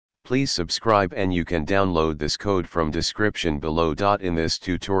Please subscribe and you can download this code from description below. In this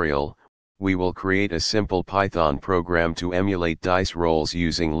tutorial, we will create a simple Python program to emulate dice rolls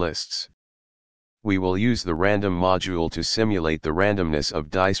using lists. We will use the random module to simulate the randomness of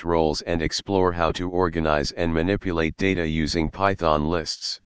dice rolls and explore how to organize and manipulate data using Python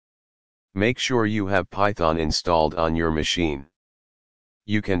lists. Make sure you have Python installed on your machine.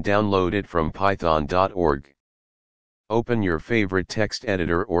 You can download it from python.org. Open your favorite text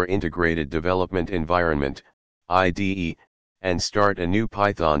editor or integrated development environment, IDE, and start a new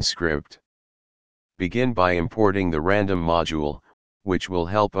Python script. Begin by importing the random module, which will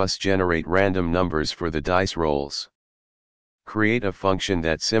help us generate random numbers for the dice rolls. Create a function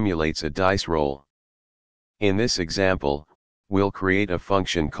that simulates a dice roll. In this example, we'll create a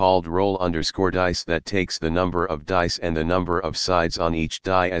function called roll_dice that takes the number of dice and the number of sides on each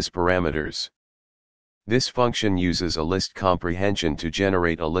die as parameters. This function uses a list comprehension to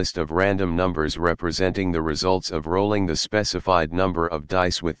generate a list of random numbers representing the results of rolling the specified number of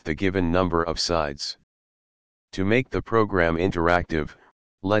dice with the given number of sides. To make the program interactive,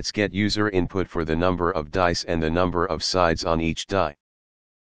 let's get user input for the number of dice and the number of sides on each die.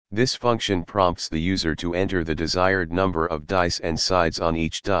 This function prompts the user to enter the desired number of dice and sides on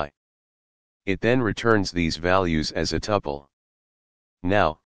each die. It then returns these values as a tuple.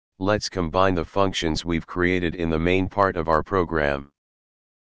 Now, let's combine the functions we've created in the main part of our program.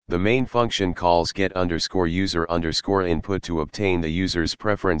 The main function calls get_user_input to obtain the user's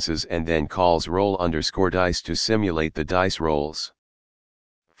preferences and then calls roll_dice to simulate the dice rolls.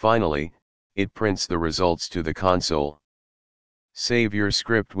 Finally, it prints the results to the console. Save your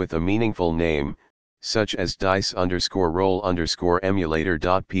script with a meaningful name, such as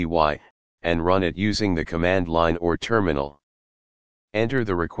dice_roll_emulator.py, and run it using the command line or terminal. Enter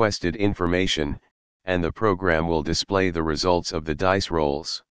the requested information, and the program will display the results of the dice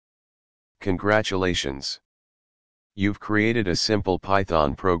rolls. Congratulations! You've created a simple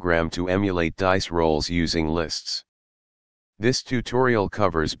Python program to emulate dice rolls using lists. This tutorial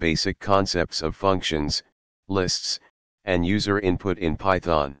covers basic concepts of functions, lists, and user input in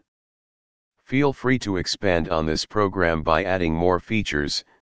Python. Feel free to expand on this program by adding more features,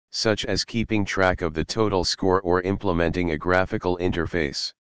 such as keeping track of the total score or implementing a graphical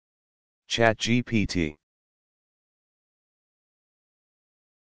interface. ChatGPT